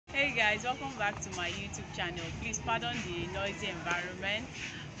Hey guys, welcome back to my YouTube channel. Please pardon the noisy environment,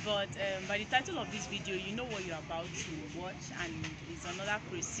 but by the title of this video you know what you're about to watch, and it's another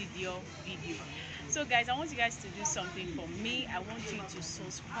procedure video. So guys, I want you guys to do something for me. I want you to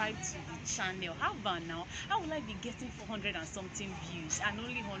subscribe to the channel. How about now? How will I be getting 400 and something views and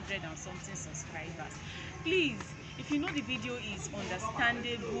only 100 and something subscribers? Please, if you know the video is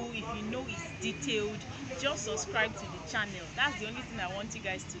understandable, if you know it's detailed, just subscribe to the channel. That's the only thing I want you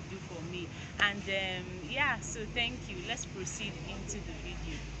guys to do for me. And yeah, so thank you. Let's proceed into the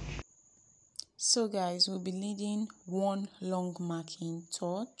video. So guys, we'll be needing one long marking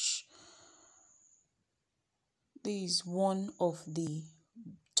torch. This is one of the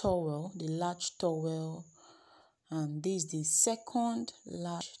towel, the large towel, and this is the second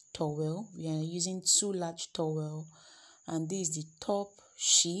large towel. We are using two large towel, and this is the top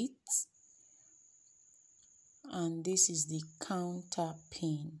sheet, and this is the counter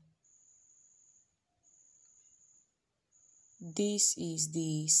pin. This is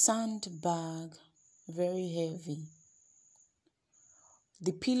the sandbag, very heavy.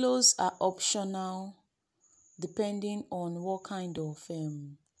 The pillows are optional depending on what kind of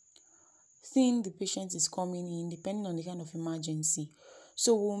thing the patient is coming in, depending on the kind of emergency.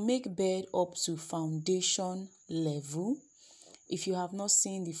 So we'll make bed up to foundation level. If you have not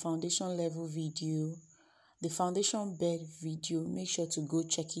seen the foundation level video, the foundation bed video, make sure to go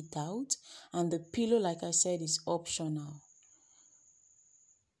check it out. And the pillow, like I said, is optional.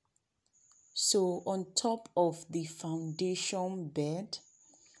 So on top of the foundation bed,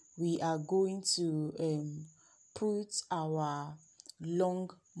 we are going to put our long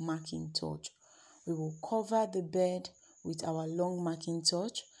marking torch. We will cover the bed with our long marking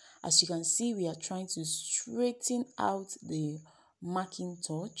torch. As you can see, we are trying to straighten out the marking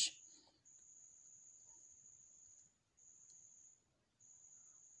torch.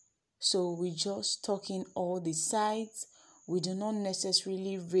 So we just tuck in all the sides. We do not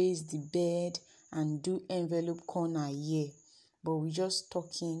necessarily raise the bed and do envelope corner here, but we just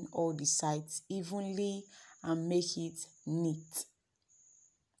tuck in all the sides evenly and make it neat.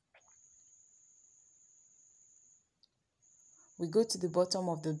 We go to the bottom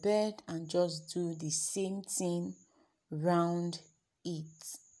of the bed and just do the same thing round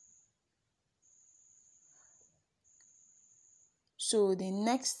it. So the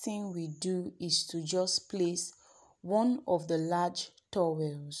next thing we do is to just place one of the large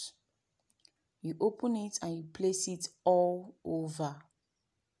towels. You open it and you place it all over.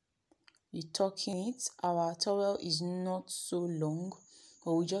 You tuck in it. Our towel is not so long,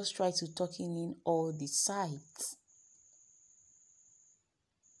 but we just try to tuck in all the sides.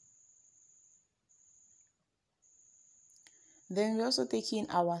 Then we also take in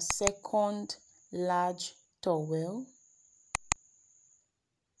our second large towel.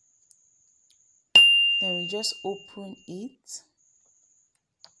 Then we just open it.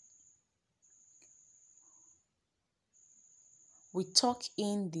 We tuck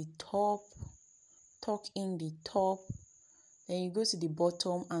in the top, then you go to the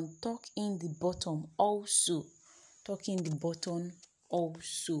bottom and tuck in the bottom also.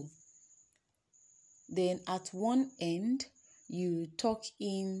 Then at one end, you tuck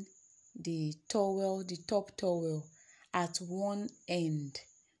in the towel, the top towel. At one end,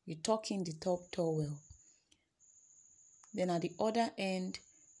 you tuck in the top towel. Then at the other end,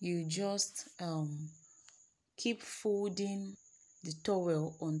 you just keep folding the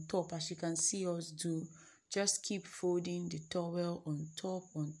towel on top. As you can see us do, just keep folding the towel on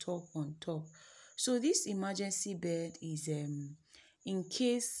top. So this emergency bed is in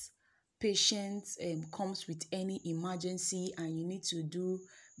case patient comes with any emergency and you need to do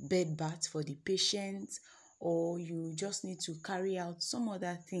bed bath for the patient, or you just need to carry out some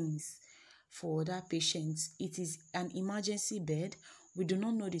other things for that patient. It is an emergency bed. We do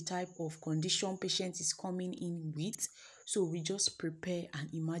not know the type of condition patient is coming in with, so we just prepare an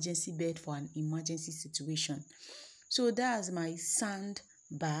emergency bed for an emergency situation. So that's my sand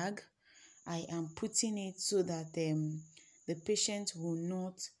bag. I am putting it so that the patient will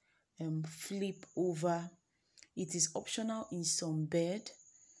not flip over. It is optional in some bed.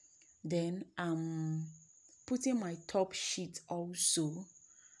 Then I'm putting my top sheet also.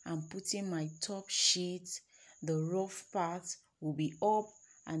 I'm putting my top sheet. The rough part will be up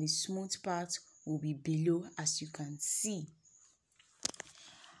and the smooth part will be below, as you can see.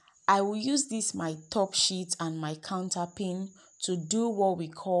 I will use this my top sheet and my counter pin to do what we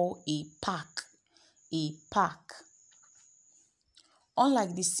call a pack.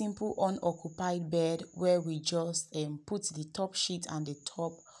 Unlike the simple unoccupied bed where we just put the top sheet and the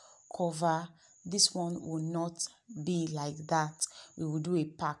top cover this one will not be like that. We will do a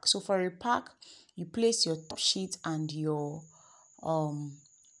pack. So for a pack, you place your top sheet and your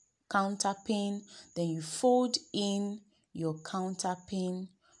counter pin, then you fold in your counter pin,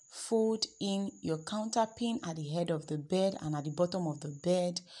 fold in your counter pin at the head of the bed and at the bottom of the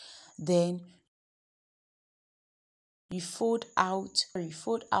bed. Then you fold out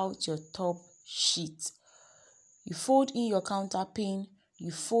your top sheet. You fold in your counter pin,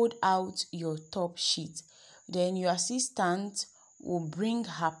 you fold out your top sheet. Then your assistant will bring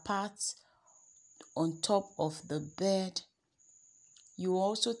her part on top of the bed. You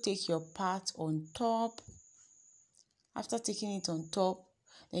also take your part on top. After taking it on top,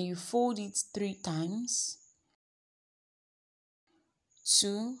 then you fold it 3 times.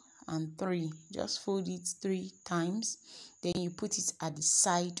 2 and 3. Just fold it 3 times. Then you put it at the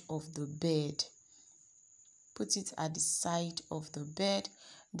side of the bed. Put it at the side of the bed.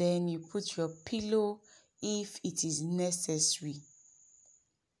 Then you put your pillow if it is necessary.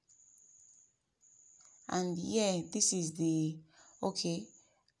 And yeah, this is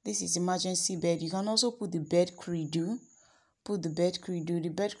emergency bed. You can also put the bed cradle. Put the bed cradle. The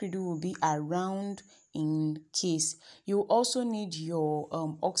bed cradle will be around in case. You also need your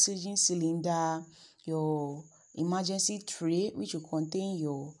oxygen cylinder, your emergency tray, which will contain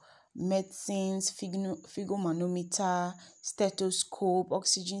your medicines, phygomanometer, stethoscope.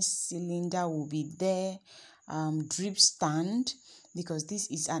 Oxygen cylinder will be there. Drip stand, because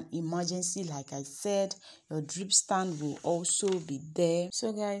this is an emergency. Like I said, your drip stand will also be there.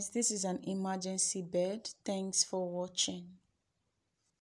 So guys, this is an emergency bed. Thanks for watching.